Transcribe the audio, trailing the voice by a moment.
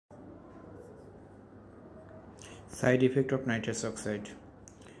Side effect of nitrous oxide.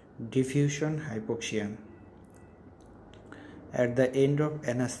 Diffusion hypoxia. At the end of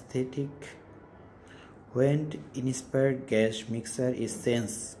anesthetic, when inspired gas mixture is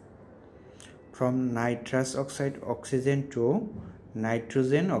changed from nitrous oxide oxygen to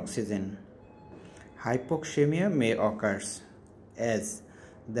nitrogen oxygen, hypoxemia may occur as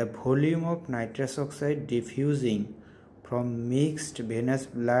the volume of nitrous oxide diffusing from mixed venous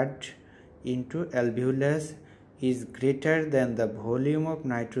blood into alveolus is greater than the volume of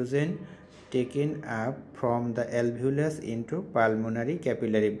nitrogen taken up from the alveolus into pulmonary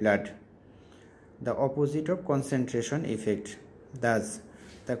capillary blood, the opposite of concentration effect. Thus,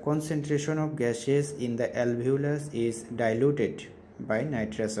 the concentration of gases in the alveolus is diluted by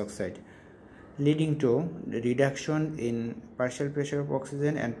nitrous oxide, leading to reduction in partial pressure of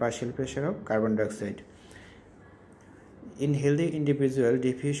oxygen and partial pressure of carbon dioxide. In healthy individual,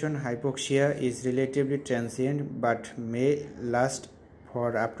 diffusion hypoxia is relatively transient but may last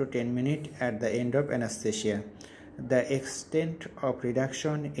for up to 10 minutes at the end of anesthesia. The extent of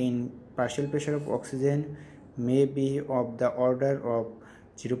reduction in partial pressure of oxygen may be of the order of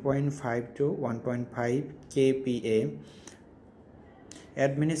 0.5 to 1.5 kPa.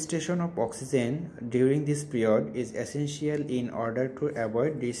 Administration of oxygen during this period is essential in order to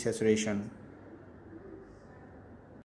avoid desaturation.